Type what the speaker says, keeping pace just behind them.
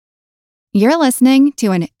You're listening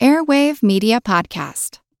to an Airwave Media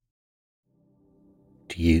Podcast.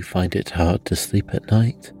 Do you find it hard to sleep at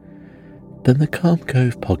night? Then the Calm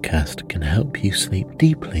Cove podcast can help you sleep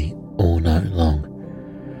deeply all night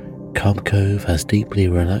long. Calm Cove has deeply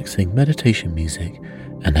relaxing meditation music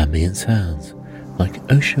and ambient sounds like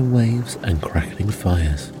ocean waves and crackling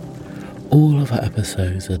fires. All of our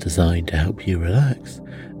episodes are designed to help you relax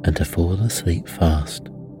and to fall asleep fast.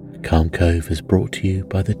 Calm Cove is brought to you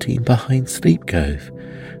by the team behind Sleep Cove,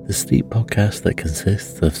 the sleep podcast that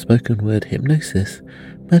consists of spoken word hypnosis,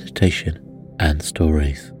 meditation, and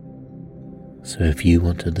stories. So if you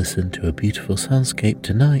want to listen to a beautiful soundscape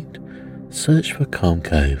tonight, search for Calm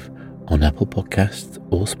Cove on Apple Podcasts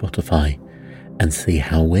or Spotify and see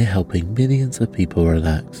how we're helping millions of people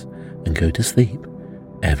relax and go to sleep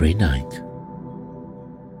every night.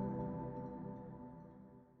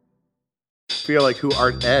 Feel like who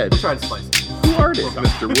Art Ed? Try to slice it. Who Art Ed?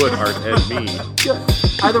 Mr. Wood, Art Ed, me. Yeah.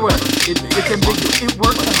 Either way, it's ambiguous. It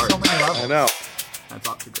works on so many levels. I know. That's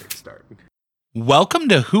off to a great start. Welcome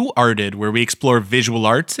to Who Arted, where we explore visual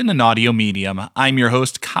arts in an audio medium. I'm your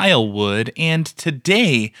host, Kyle Wood, and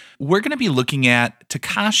today we're going to be looking at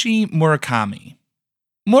Takashi Murakami.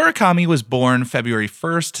 Murakami was born February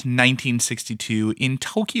 1st, 1962 in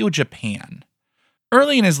Tokyo, Japan.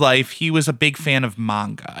 Early in his life, he was a big fan of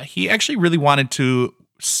manga. He actually really wanted to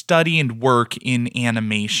study and work in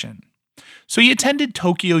animation. So he attended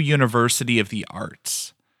Tokyo University of the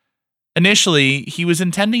Arts. Initially, he was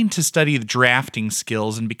intending to study the drafting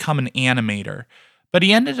skills and become an animator, but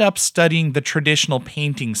he ended up studying the traditional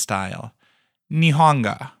painting style,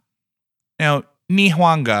 Nihonga. Now,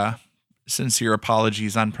 Nihonga, sincere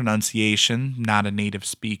apologies on pronunciation, not a native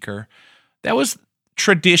speaker, that was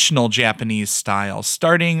traditional Japanese style,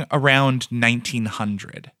 starting around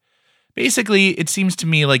 1900. Basically, it seems to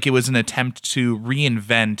me like it was an attempt to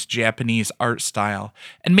reinvent Japanese art style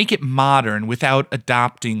and make it modern without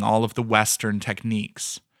adopting all of the Western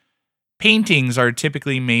techniques. Paintings are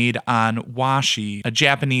typically made on washi, a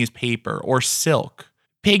Japanese paper, or silk.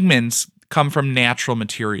 Pigments come from natural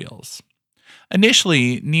materials.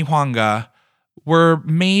 Initially, Nihonga were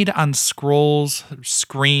made on scrolls,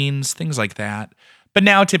 screens, things like that. But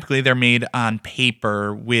now typically they're made on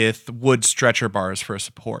paper with wood stretcher bars for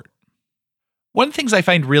support. One of the things I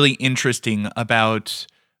find really interesting about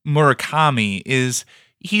Murakami is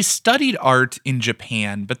he studied art in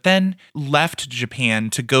Japan, but then left Japan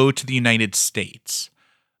to go to the United States.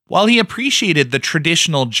 While he appreciated the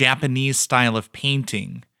traditional Japanese style of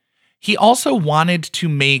painting, he also wanted to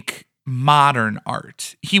make modern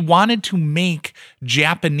art. He wanted to make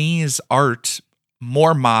Japanese art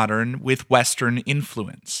more modern with Western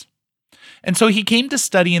influence. And so he came to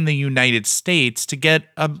study in the United States to get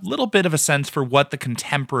a little bit of a sense for what the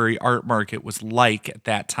contemporary art market was like at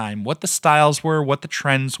that time, what the styles were, what the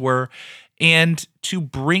trends were, and to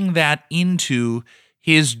bring that into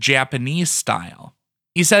his Japanese style.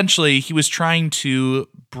 Essentially, he was trying to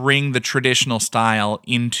bring the traditional style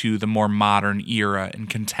into the more modern era in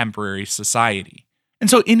contemporary society. And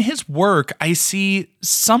so in his work, I see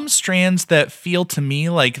some strands that feel to me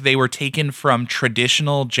like they were taken from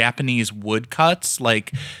traditional Japanese woodcuts,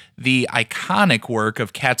 like the iconic work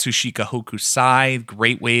of Katsushika Hokusai,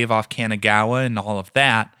 Great Wave off Kanagawa, and all of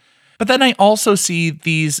that. But then I also see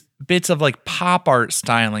these bits of like pop art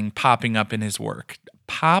styling popping up in his work.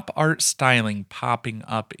 Pop art styling popping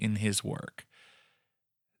up in his work.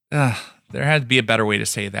 There had to be a better way to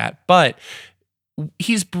say that. But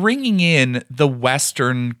he's bringing in the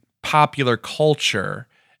Western popular culture,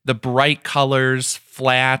 the bright colors,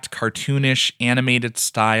 flat, cartoonish, animated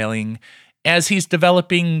styling, as he's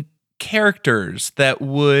developing characters that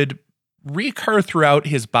would recur throughout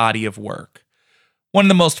his body of work. One of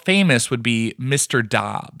the most famous would be Mr.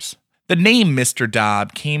 Dobbs. The name Mr.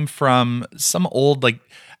 Dobb came from some old,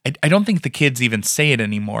 I don't think the kids even say it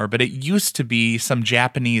anymore, but it used to be some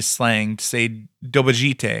Japanese slang to say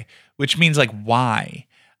dobajite, which means like why.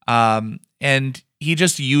 And he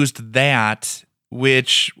just used that,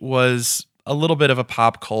 which was a little bit of a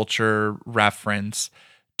pop culture reference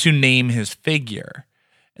to name his figure.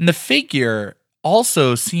 And the figure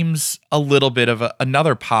also seems a little bit of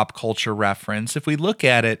another pop culture reference. If we look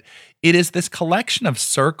at it, it is this collection of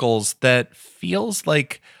circles that feels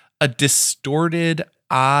like a distorted,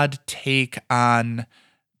 odd take on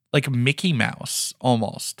like Mickey Mouse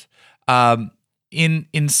almost.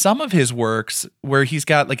 In some of his works where he's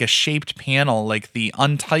got like a shaped panel, like the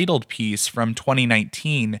Untitled piece from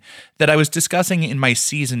 2019 that I was discussing in my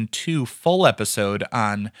season 2 full episode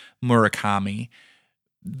on Murakami,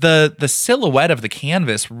 the silhouette of the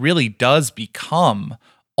canvas really does become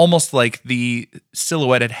almost like the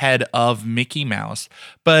silhouetted head of Mickey Mouse,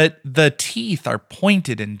 but the teeth are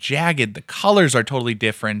pointed and jagged. The colors are totally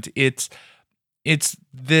different. It's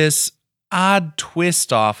this odd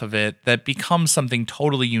twist off of it that becomes something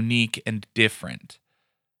totally unique and different.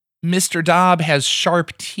 Mr. Dobb has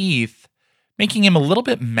sharp teeth, making him a little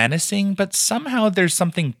bit menacing, but somehow there's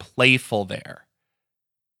something playful there.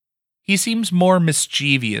 He seems more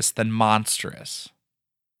mischievous than monstrous.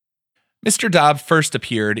 Mr. Dobb first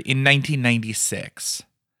appeared in 1996.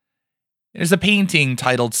 There's a painting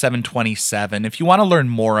titled 727. If you want to learn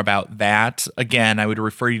more about that, again, I would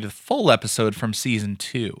refer you to the full episode from season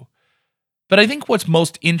 2. But I think what's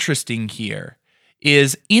most interesting here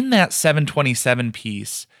is in that 727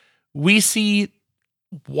 piece, we see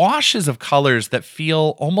washes of colors that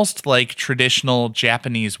feel almost like traditional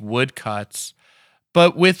Japanese woodcuts,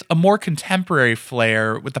 but with a more contemporary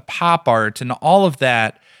flair, with the pop art and all of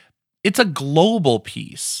that. It's a global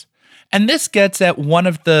piece. And this gets at one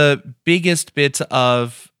of the biggest bits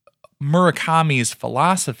of Murakami's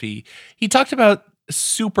philosophy. He talked about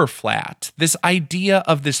super flat, this idea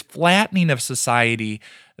of this flattening of society,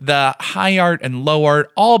 the high art and low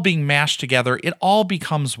art all being mashed together. It all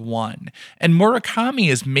becomes one. And Murakami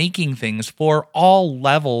is making things for all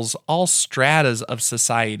levels, all stratas of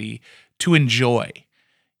society to enjoy.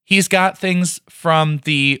 He's got things from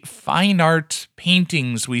the fine art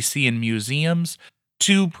paintings we see in museums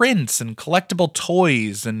to prints and collectible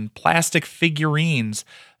toys and plastic figurines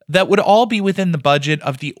that would all be within the budget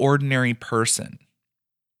of the ordinary person.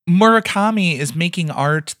 Murakami is making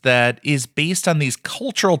art that is based on these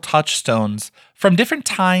cultural touchstones from different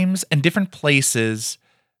times and different places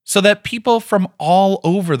so that people from all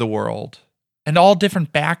over the world and all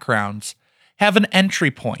different backgrounds have an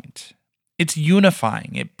entry point. It's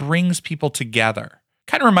unifying. It brings people together.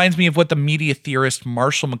 Kind of reminds me of what the media theorist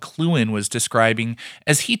Marshall McLuhan was describing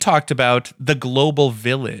as he talked about the global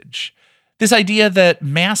village. This idea that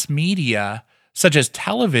mass media, such as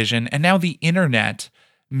television and now the internet,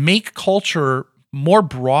 make culture more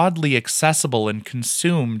broadly accessible and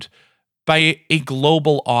consumed by a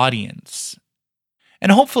global audience.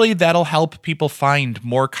 And hopefully that'll help people find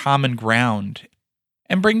more common ground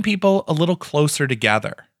and bring people a little closer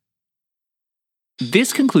together.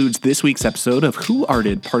 This concludes this week's episode of Who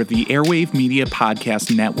Arted, part of the Airwave Media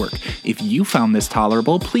Podcast Network. If you found this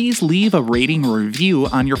tolerable, please leave a rating or review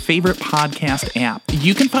on your favorite podcast app.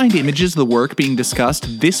 You can find images of the work being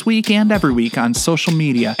discussed this week and every week on social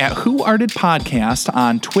media at Who Arted Podcast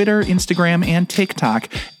on Twitter, Instagram, and TikTok,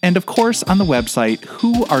 and of course on the website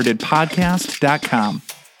whoartedpodcast.com.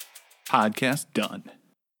 Podcast done.